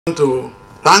To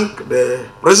thank the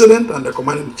President and the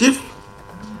Commander-in-Chief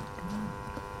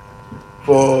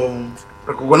for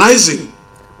recognizing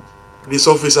these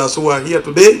officers who are here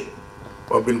today,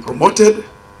 who have been promoted,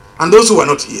 and those who are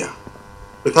not here.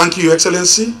 We thank you, Your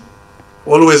Excellency,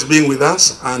 for always being with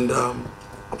us and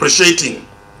appreciating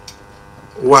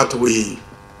what we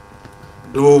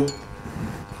do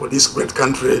for this great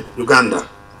country, Uganda.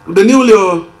 To the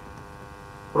newly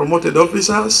promoted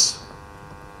officers,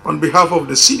 on behalf of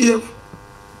the CDF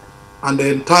and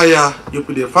the entire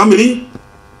UPDF family,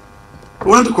 we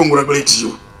want to congratulate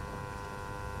you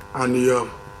and your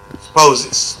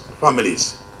spouses,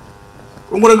 families.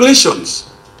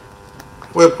 Congratulations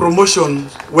for a promotion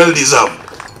well deserved.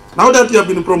 Now that you have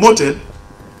been promoted,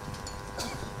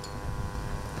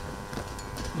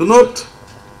 do not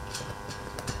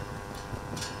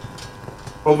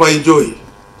over-enjoy.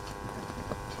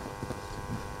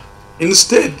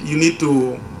 Instead, you need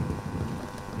to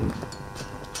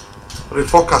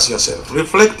refocus yourself,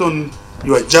 reflect on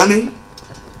your journey,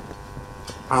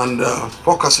 and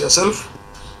focus yourself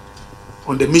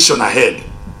on the mission ahead.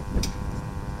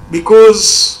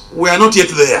 Because we are not yet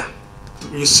there.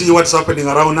 You see what's happening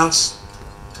around us,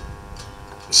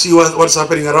 you see what's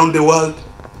happening around the world.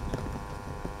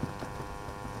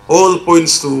 All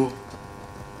points to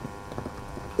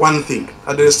one thing,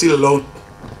 and there is still a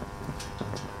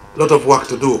lot of work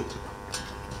to do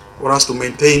for us to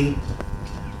maintain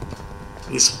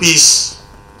this peace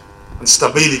and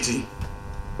stability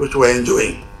which we are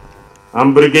enjoying.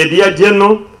 I'm Brigadier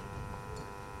General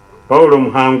Paulo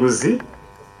Muhanguzi.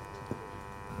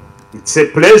 It's a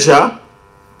pleasure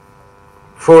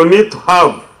for me to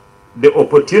have the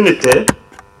opportunity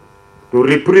to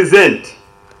represent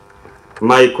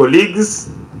my colleagues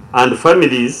and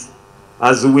families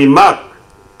as we mark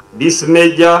this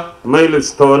major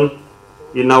milestone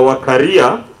in our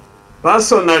career.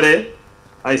 Personally,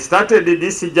 I started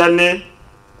this journey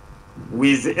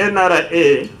with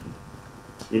NRA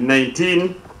in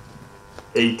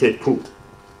 1982.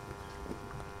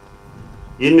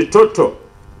 In total,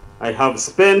 I have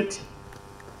spent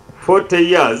 40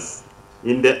 years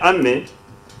in the army,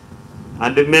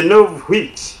 and many of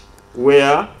which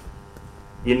were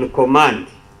in command.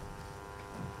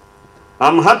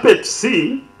 I'm happy to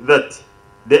see that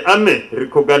the army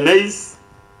recognizes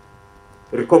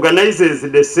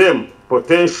the same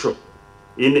potential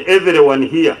in everyone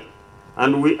here,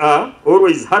 and we are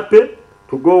always happy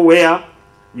to go where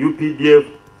UPDF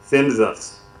sends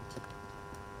us.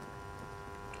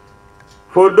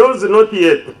 For those not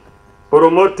yet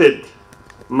promoted,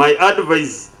 my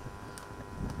advice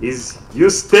is you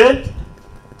stay,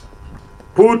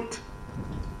 put,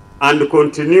 and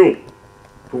continue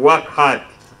to work hard.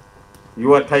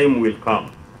 Your time will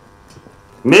come.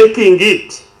 Making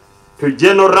it to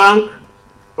general rank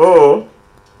or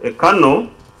a colonel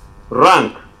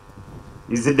rank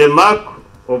is the mark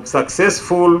of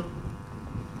successful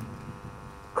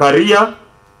career,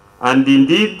 and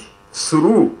indeed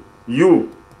through you,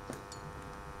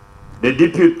 the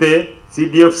Deputy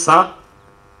CDF Sir,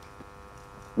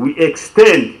 we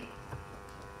extend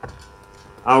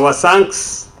our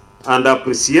thanks and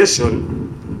appreciation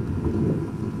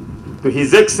to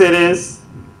His Excellency,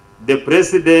 the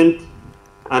President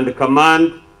and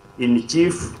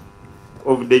Command-in-Chief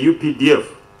of the UPDF,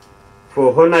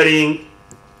 for honoring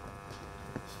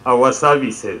our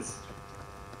services.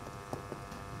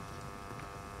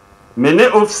 Many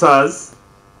officers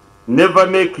never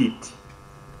make it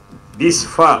this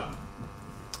far,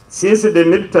 since the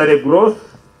military growth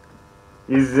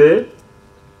is a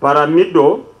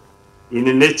pyramidal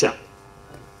in nature.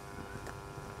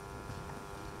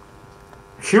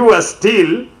 Fewer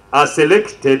still are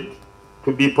selected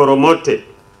to be promoted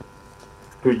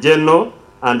to general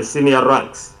and senior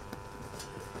ranks.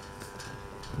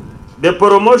 The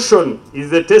promotion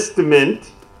is a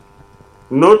testament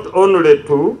not only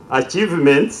to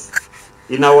achievements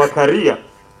in our career,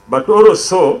 but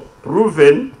also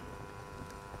proven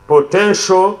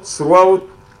potential throughout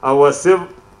our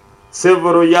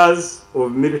several years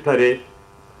of military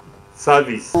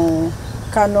service.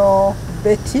 Colonel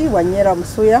Betty Wanyera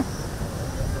Musuya,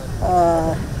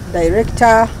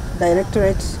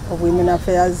 Directorate of Women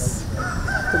Affairs,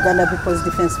 Uganda People's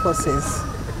Defense Forces.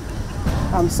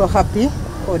 I'm so happy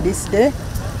for this day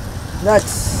that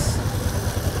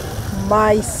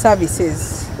my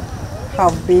services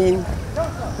have been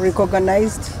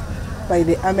recognized by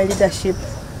the Army leadership,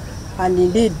 and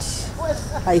indeed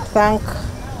I thank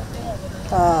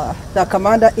the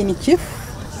Commander-in-Chief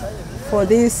for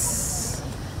this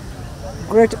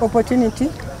great opportunity.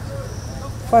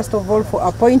 First of all, for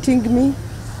appointing me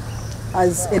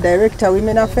as a Director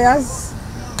Women Affairs,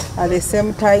 at the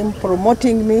same time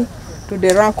promoting me to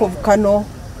the rank of Colonel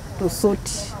to suit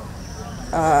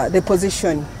the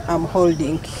position I'm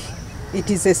holding. It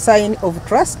is a sign of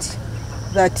trust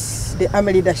that the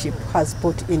Army leadership has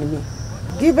put in me.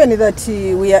 Given that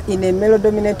we are in a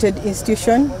male-dominated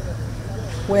institution,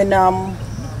 when I'm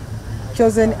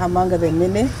chosen among the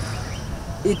many,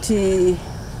 it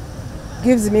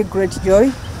gives me great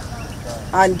joy,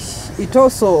 and it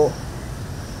also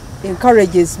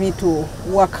encourages me to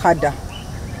work harder.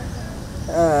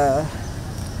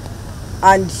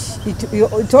 And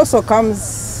it also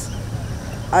comes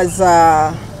as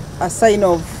a sign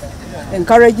of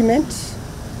encouragement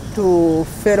to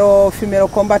fellow female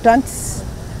combatants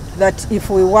that if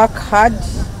we work hard,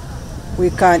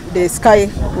 the sky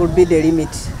will be the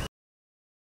limit.